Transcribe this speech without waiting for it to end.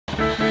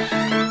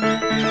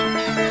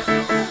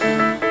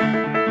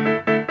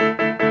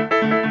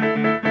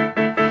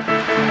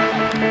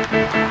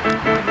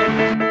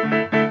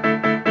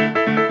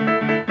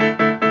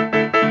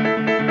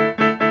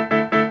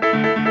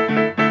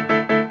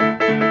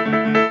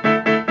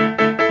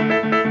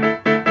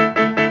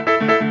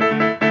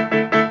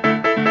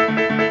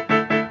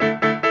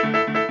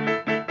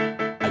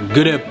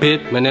Good day,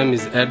 Pete. My name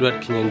is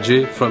Edward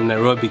Kinyanjui from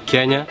Nairobi,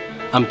 Kenya.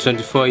 I'm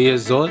 24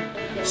 years old,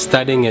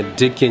 studying at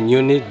Deakin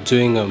Uni,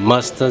 doing a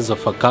Masters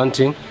of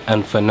Accounting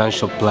and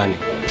Financial Planning.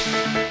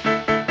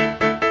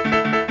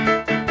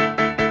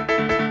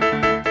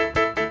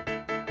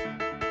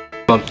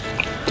 The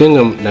thing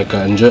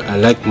I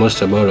like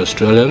most about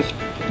Australians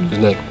is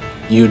like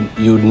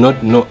you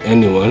not know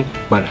anyone,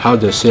 but how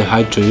they say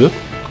hi to you,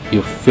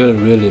 you feel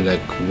really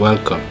like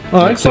welcome. Oh,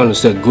 like someone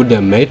say good day,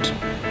 mate.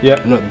 Yeah.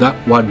 You know, that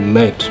word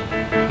mate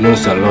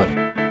means a lot.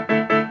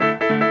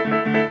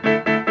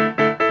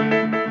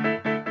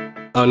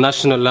 Our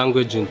national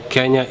language in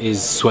Kenya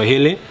is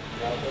Swahili.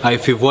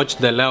 If you've watched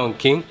The Lion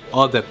King,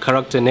 all the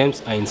character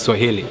names are in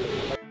Swahili.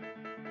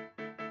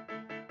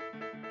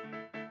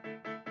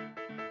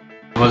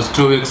 It was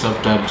 2 weeks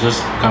after I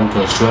just come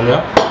to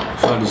Australia,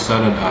 so I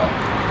decided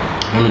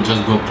let me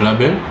just go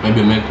clubbing,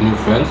 maybe make new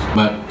friends.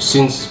 But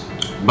since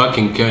back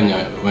in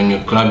Kenya, when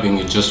you're clubbing,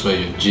 you just wear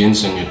your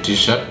jeans and your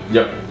t-shirt.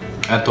 Yep.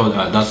 I thought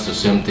that's the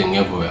same thing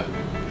everywhere.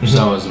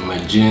 So I was in my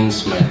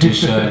jeans, my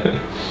t-shirt.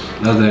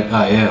 I was like,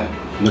 yeah,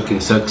 looking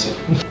sexy.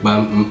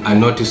 But I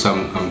noticed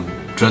I'm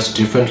dressed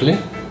differently.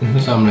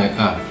 So I'm like,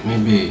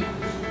 maybe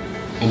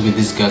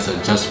these guys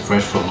are just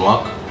fresh from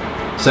work.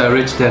 So I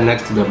reached there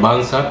next to the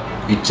bouncer.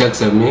 He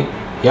checks at me.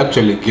 He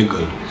actually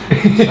giggled.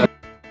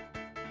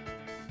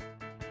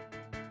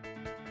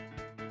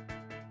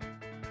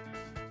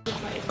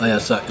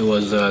 So it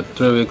was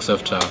 3 weeks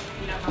after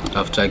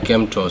I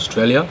came to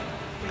Australia.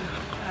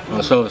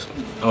 So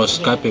I was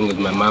Skyping with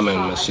my mom and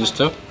my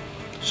sister.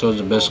 She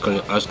was basically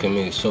asking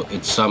me, so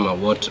it's summer,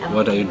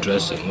 what are you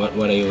dressing?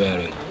 What are you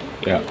wearing?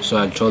 Yeah. So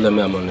I told them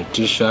I'm on a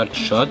t-shirt,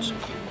 shorts,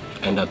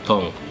 and a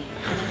thong.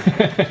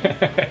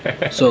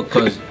 So,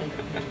 because,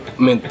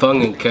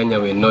 thong in Kenya,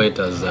 we know it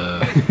as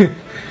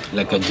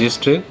like a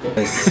G-string.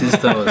 My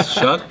sister was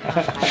shocked.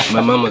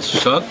 My mom was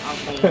shocked.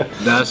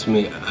 They asked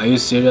me, are you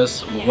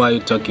serious? Why are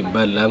you talking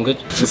bad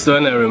language? So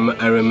when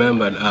I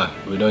remembered,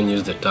 we don't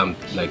use the term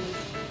like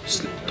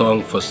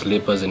thong for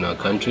slippers in our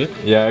country.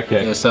 Yeah,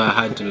 okay. Yeah, so I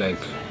had to like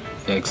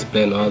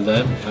explain all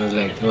that. I was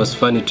like, it was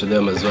funny to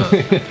them as well.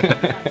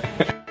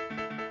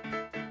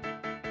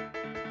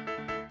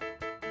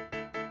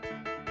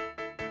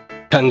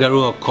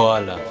 Kangaroo or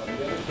koala?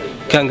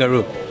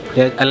 Kangaroo.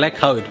 Yeah, I like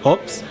how it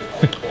hops.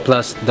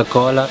 Plus the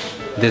koala,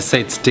 they say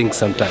it stinks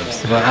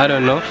sometimes. But I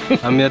don't know.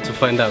 I'm here to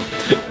find out.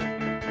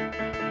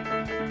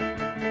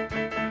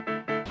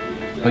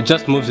 It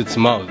just moves its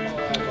mouth.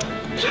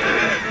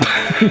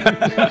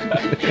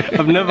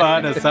 I've never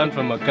heard a sound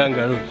from a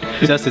kangaroo,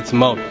 just its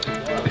mouth.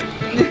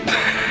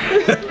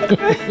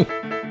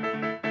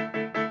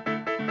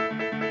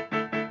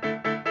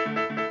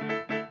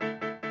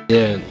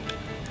 Yeah,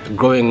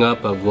 growing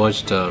up I've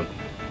watched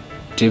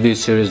TV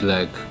series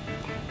like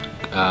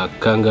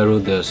Kangaroo,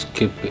 the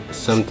Skippy,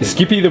 something.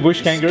 Skippy the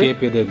Bush Kangaroo?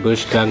 Skippy the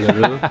Bush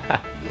Kangaroo.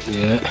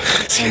 Yeah,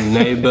 and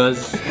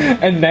Neighbours.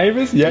 And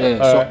Neighbours, yeah.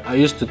 Yeah, so I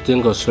used to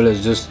think Australia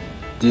is just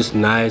this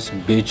nice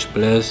beach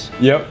place,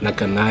 yep,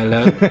 like an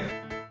island.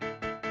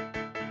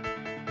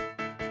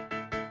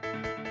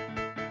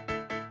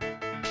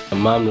 My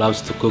mom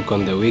loves to cook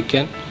on the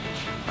weekend.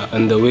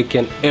 On the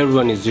weekend,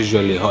 everyone is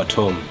usually at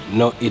home,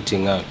 no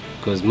eating out,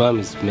 because mom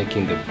is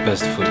making the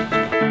best food.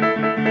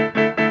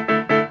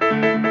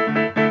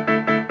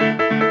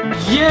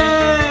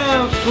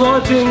 Yeah,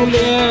 floating in the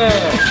air.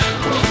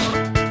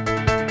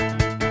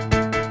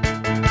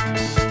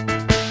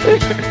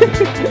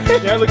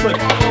 Yeah, it looks like.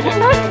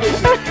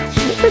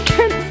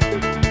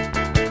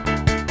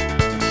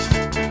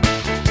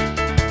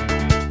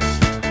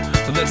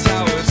 That's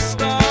how it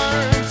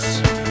starts.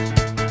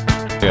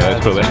 Yeah,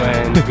 that's cool.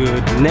 When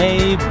good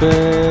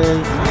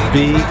neighbors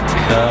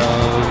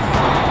become.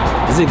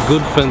 Is it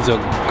good friends or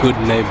good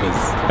neighbors?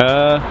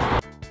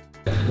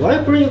 Why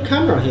bring a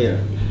camera here?